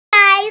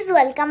guys,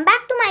 welcome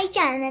back to my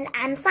channel.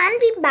 I'm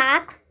Sanu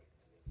back.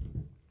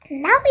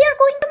 Now we are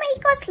going to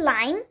make a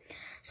slime.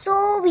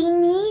 So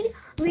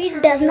we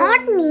does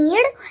not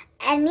need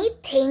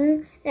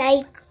anything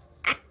like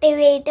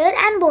activator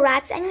and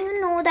borax, and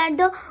you know that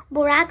the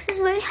borax is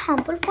very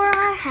harmful for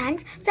our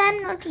hands, so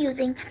I'm not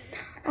using.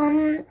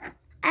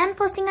 And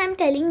first thing I'm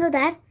telling you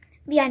that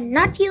we are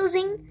not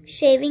using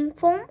shaving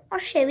foam or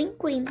shaving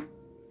cream.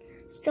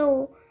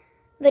 So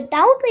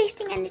without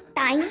wasting any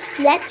time,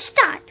 let's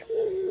start.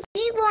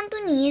 We want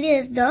to need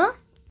is the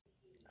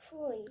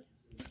full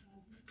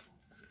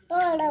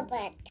water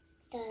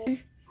bottle,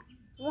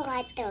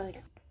 water,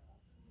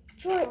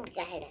 food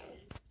color,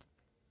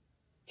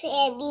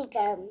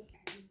 Fevigum,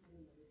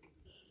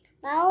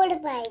 powder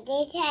पर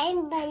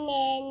design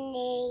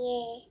बनाने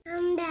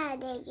हम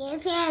डालेंगे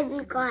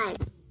फेविकॉल,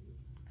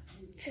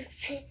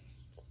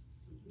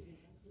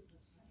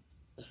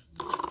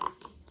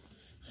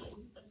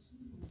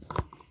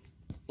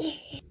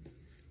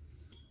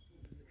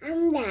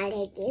 हम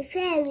डालेंगे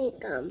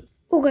फेविगम,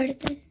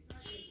 उगड़ते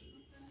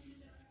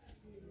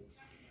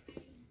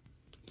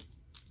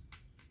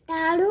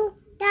तारू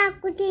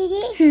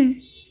ताकुटीरी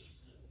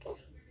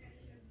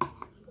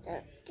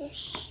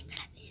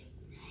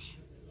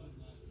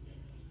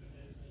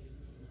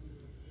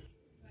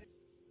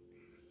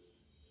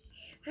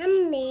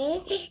हमें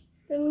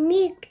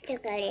mix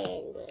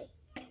करेंगे।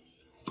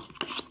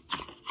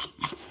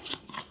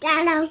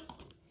 डालो,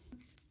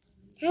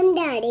 हम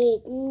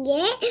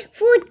डालेंगे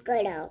फूड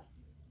कलर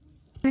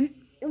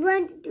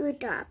 1 2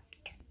 drops,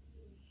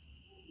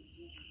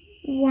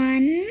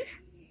 1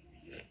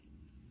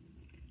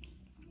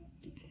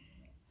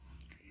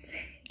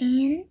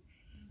 and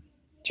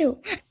 2.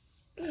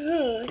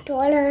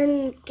 थोड़ा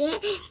के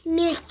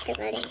मिक्स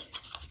करें।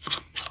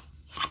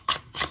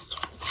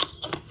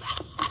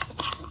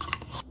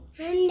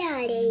 हम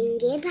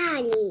डालेंगे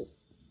पानी।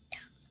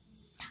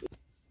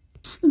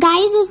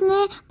 गाइस,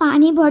 इसने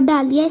पानी बहुत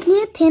डाल दिया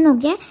इसलिए थिन हो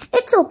गया।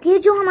 It's okay.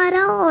 जो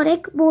हमारा और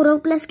एक बोरो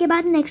प्लस के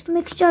बाद नेक्स्ट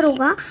मिक्सचर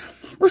होगा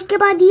उसके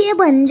बाद ये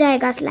बन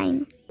जाएगा स्लाइम।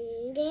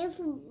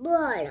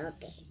 बोरो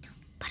पे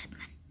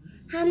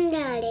हम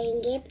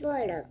डालेंगे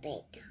बोरो पे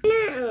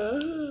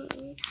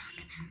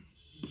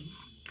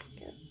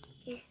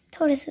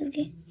थोड़े से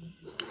इसके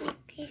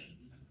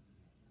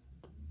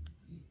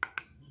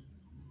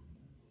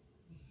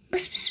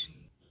बस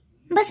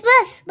बस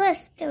बस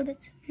बस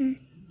तेवढंच।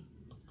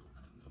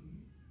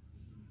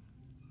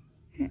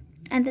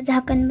 आता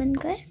झाकण बंद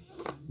कर।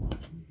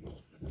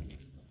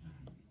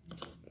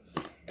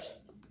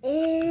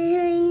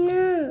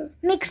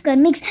 मिक्स कर,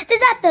 मिक्स ते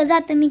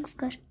जातं मिक्स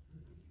कर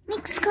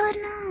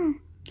ना।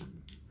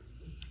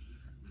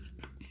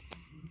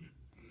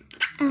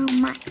 Oh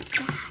my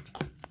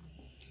God.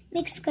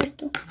 मिक्स कर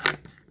तू।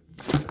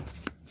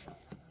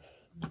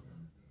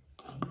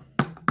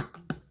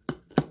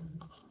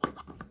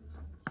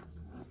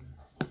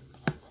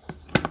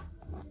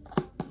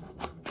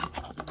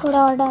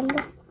 थोड़ा और डाल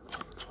दो,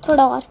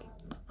 थोड़ा और।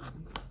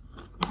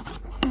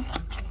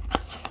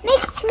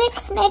 Mix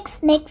mix mix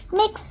mix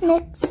mix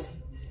mix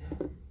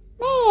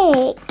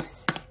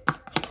mix.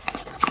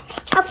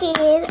 Okay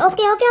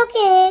okay okay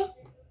okay.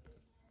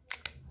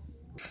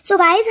 So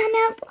guys,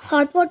 हमें अब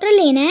हॉट वाटर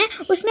लेना है,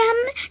 उसमें हम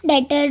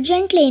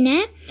डिटर्जेंट लेना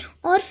है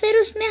और फिर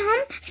उसमें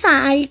हम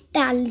साल्ट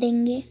डाल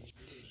देंगे।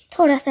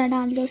 थोड़ा सा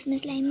डाल दो उसमें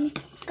स्लाइम में।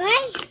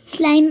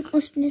 स्लाइम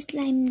उसमें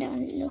स्लाइम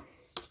डाल दो।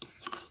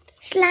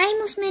 स्लाइम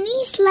उसमें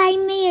नहीं, स्लाइम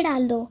में ये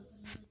डाल दो।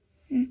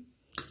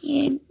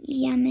 ये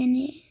लिया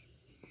मैंने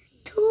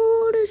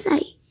थोड़ा सा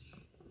ही।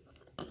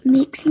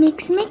 Mix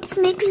mix mix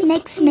mix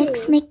mix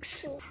mix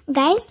mix.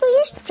 Guys, तो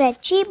ये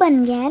स्ट्रेची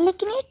बन गया है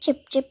लेकिन ये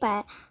चिपचिपा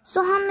है,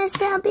 सो हम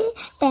इसे अभी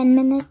 10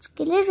 मिनट्स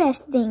के लिए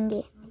रेस्ट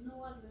देंगे।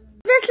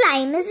 The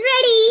slime is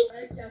ready.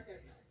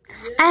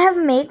 I have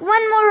made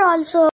one more also.